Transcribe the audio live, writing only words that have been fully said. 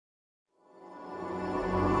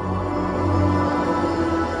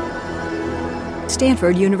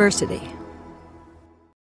Stanford University.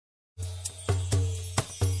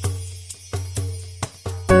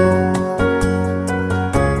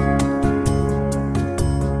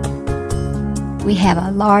 We have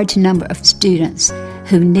a large number of students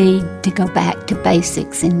who need to go back to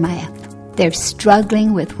basics in math. They're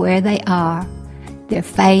struggling with where they are, they're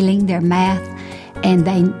failing their math, and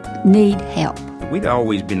they need help. We'd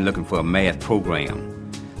always been looking for a math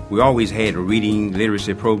program. We always had reading,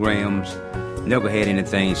 literacy programs, never had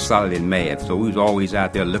anything solid in math, so we was always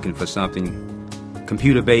out there looking for something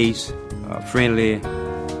computer-based, friendly,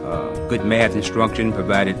 good math instruction,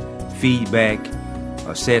 provided feedback,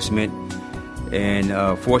 assessment,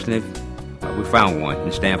 and fortunately, we found one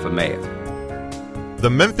in Stanford Math. The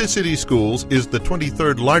Memphis City Schools is the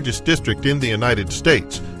 23rd largest district in the United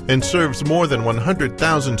States and serves more than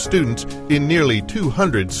 100,000 students in nearly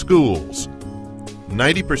 200 schools.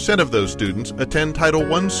 90% of those students attend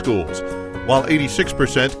Title I schools, while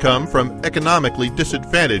 86% come from economically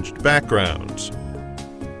disadvantaged backgrounds.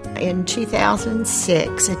 In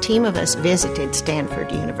 2006, a team of us visited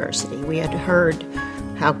Stanford University. We had heard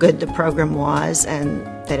how good the program was and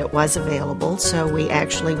that it was available, so we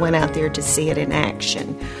actually went out there to see it in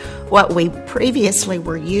action. What we previously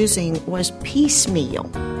were using was piecemeal.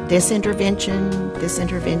 This intervention, this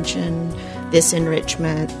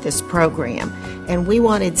enrichment, this program. And we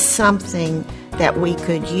wanted something that we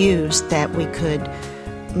could use, that we could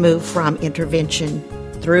move from intervention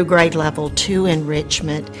through grade level to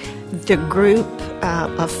enrichment. The group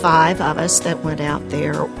of 5 of us that went out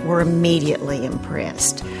there were immediately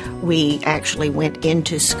impressed. We actually went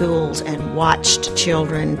into schools and watched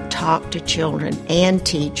children, talked to children and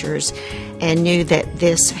teachers, and knew that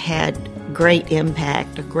this had great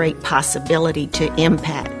impact, a great possibility to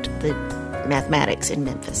impact the mathematics in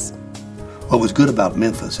Memphis. What was good about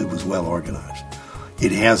Memphis, it was well organized.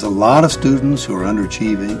 It has a lot of students who are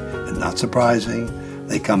underachieving, and not surprising.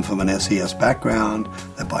 They come from an SES background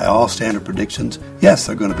that by all standard predictions, yes,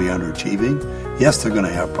 they're going to be underachieving. Yes, they're going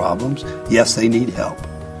to have problems. Yes, they need help.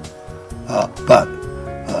 But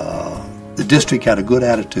the district had a good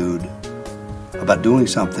attitude about doing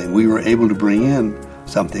something. We were able to bring in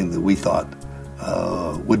something that we thought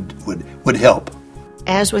would help.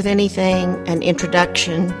 As with anything, an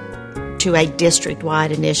introduction to a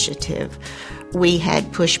district-wide initiative, we had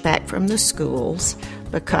pushback from the schools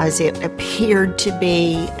because it appeared to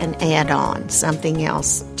be an add-on, something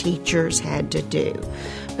else teachers had to do.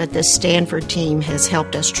 But the Stanford team has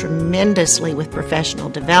helped us tremendously with professional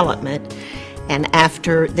development, and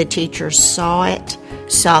after the teachers saw it,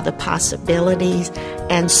 saw the possibilities,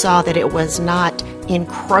 and saw that it was not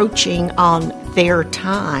encroaching on their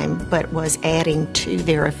time, but was adding to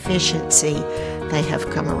their efficiency, they have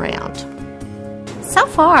come around. So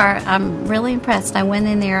far, I'm really impressed. I went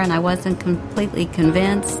in there and I wasn't completely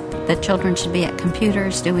convinced that children should be at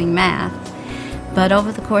computers doing math. But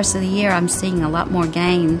over the course of the year, I'm seeing a lot more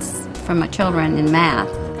gains from my children in math.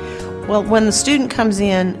 Well, when the student comes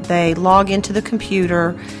in, they log into the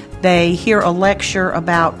computer, they hear a lecture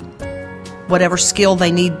about whatever skill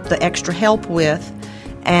they need the extra help with,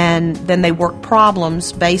 and then they work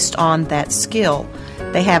problems based on that skill.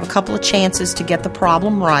 They have a couple of chances to get the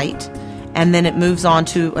problem right, and then it moves on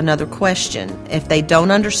to another question. If they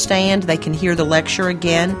don't understand, they can hear the lecture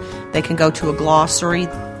again. They can go to a glossary.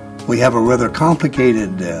 We have a rather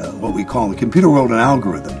complicated, what we call in the computer world, an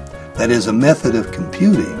algorithm. That is a method of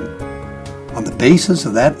computing on the basis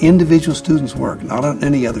of that individual student's work, not on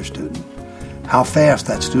any other student, how fast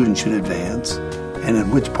that student should advance and in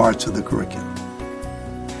which parts of the curriculum.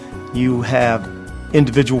 You have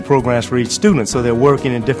individual programs for each student, so they're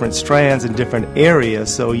working in different strands in different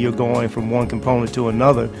areas, so you're going from one component to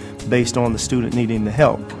another based on the student needing the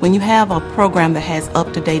help. When you have a program that has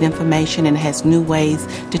up-to-date information and has new ways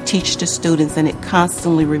to teach the students, and it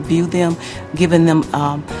constantly review them, giving them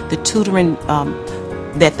the tutoring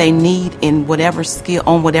that they need in whatever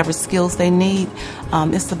skills they need,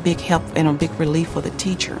 it's a big help and a big relief for the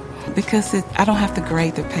teacher, because I don't have to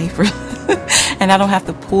grade their papers. And I don't have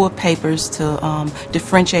to pull papers to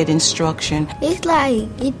differentiate instruction. It's like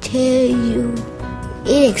it tells you,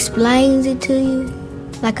 it explains it to you,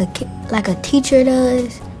 like a teacher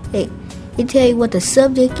does. It tells you what the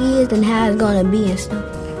subject is and how it's going to be and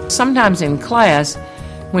stuff. Sometimes in class,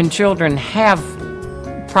 when children have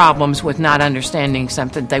problems with not understanding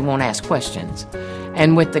something, they won't ask questions.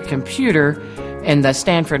 And with the computer and the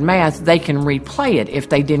Stanford Math, they can replay it if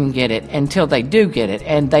they didn't get it until they do get it,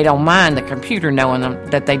 and they don't mind the computer knowing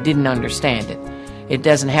that they didn't understand it. It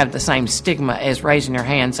doesn't have the same stigma as raising your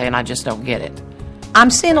hand saying, I just don't get it. I'm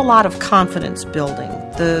seeing a lot of confidence building.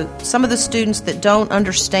 Some of the students that don't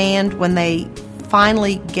understand, when they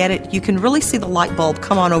finally get it, you can really see the light bulb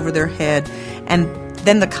come on over their head, and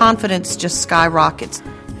then the confidence just skyrockets.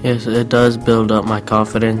 Yes, it does build up my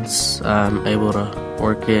confidence. I'm able to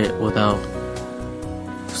work it without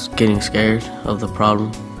getting scared of the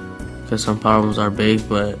problem, because some problems are big,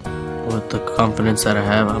 but with the confidence that I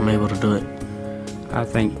have, I'm able to do it. I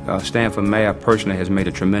think Stanford Math personally has made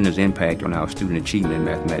a tremendous impact on our student achievement in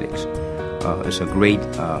mathematics. It's a great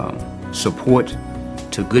support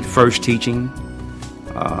to good first teaching.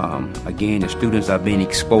 Again, the students are being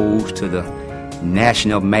exposed to the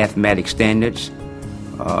national mathematics standards.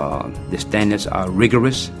 The standards are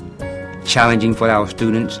rigorous, challenging for our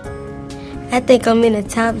students. I think I'm in the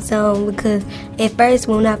top zone because at first,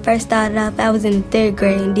 when I first started off, I was in the 3rd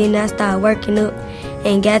grade, and then I started working up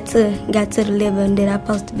and got to the level that I'm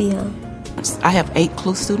supposed to be on. I have 8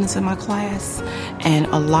 CLU students in my class, and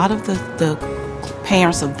a lot of the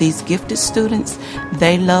parents of these gifted students,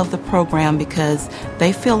 they love the program because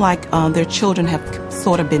they feel like their children have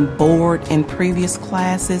sort of been bored in previous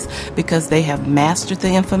classes because they have mastered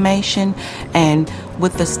the information, and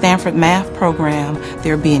with the Stanford Math program,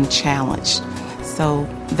 they're being challenged. So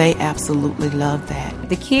they absolutely love that.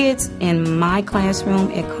 The kids in my classroom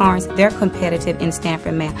at Carnes, they're competitive in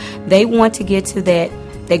Stanford Math. They want to get to that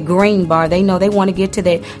green bar. They know they want to get to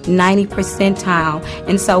that 90 percentile.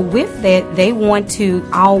 And so with that, they want to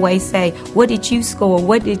always say, what did you score?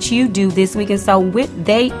 What did you do this week? And so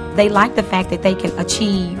they like the fact that they can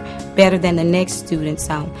achieve better than the next student.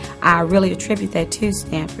 So I really attribute that to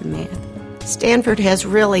Stanford Math. Stanford has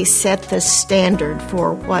really set the standard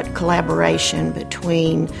for what collaboration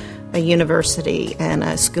between a university and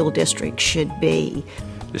a school district should be.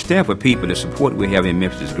 The Stanford people, the support we have in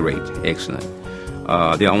Memphis is great, excellent.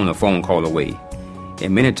 They're on a phone call away.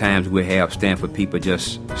 And many times we have Stanford people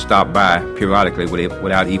just stop by periodically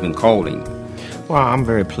without even calling. Well, I'm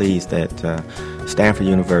very pleased that Stanford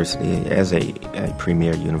University, as a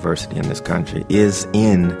premier university in this country, is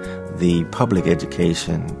in the public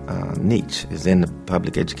education niche, is in the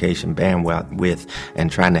public education bandwidth and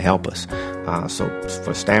trying to help us. So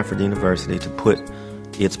for Stanford University to put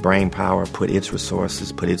its brain power, put its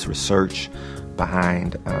resources, put its research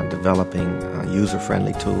behind developing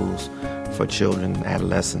user-friendly tools for children,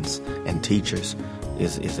 adolescents, and teachers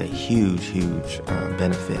is a huge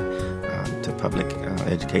benefit to public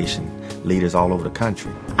education leaders all over the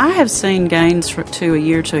country. I have seen gains to a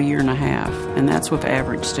year and a half, and that's with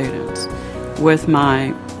average students. With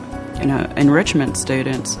my enrichment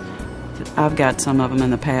students, I've got some of them in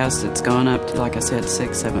the past, it's gone up to, like I said,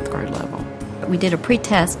 6th, 7th grade level. We did a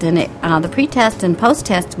pre-test, and the pre-test and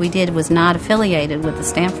post-test we did was not affiliated with the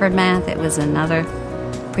Stanford Math. It was another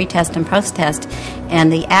pre-test and post-test,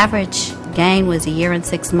 and the average gain was 1 year and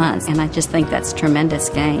 6 months, and I just think that's tremendous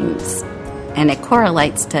gains, and it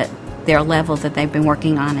correlates to their level that they've been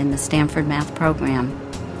working on in the Stanford Math program.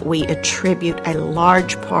 We attribute a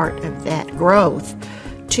large part of that growth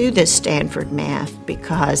to the Stanford Math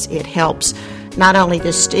because it helps not only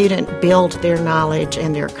the student build their knowledge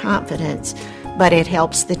and their confidence, but it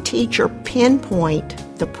helps the teacher pinpoint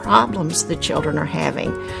the problems the children are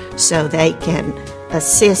having so they can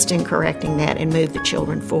assist in correcting that and move the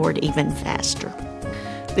children forward even faster.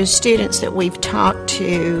 The students that we've talked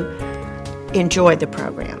to enjoy the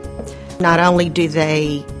program. Not only do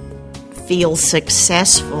they feel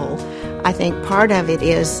successful, I think part of it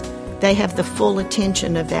is they have the full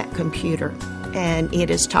attention of that computer, and it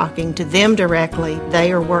is talking to them directly.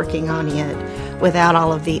 They are working on it without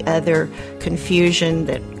all of the other confusion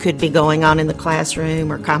that could be going on in the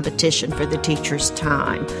classroom or competition for the teacher's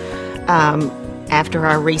time. After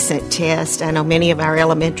our recent test, I know many of our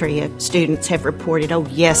elementary students have reported, oh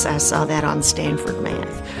yes, I saw that on Stanford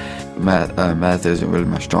Math. Math isn't really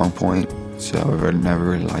my strong point, so I never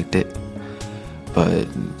really liked it. But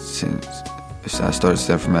since I started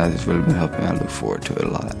Stanford Math, it's really been helping. I look forward to it a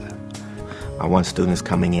lot. I want students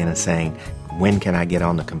coming in and saying, when can I get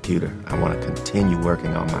on the computer? I want to continue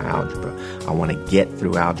working on my algebra. I want to get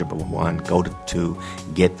through Algebra 1, go to 2,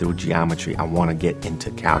 get through geometry. I want to get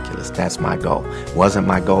into calculus. That's my goal. Wasn't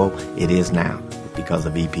my goal, it is now because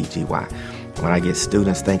of EPGY. When I get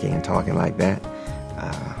students thinking and talking like that,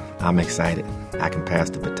 I'm excited. I can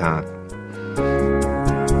pass the baton.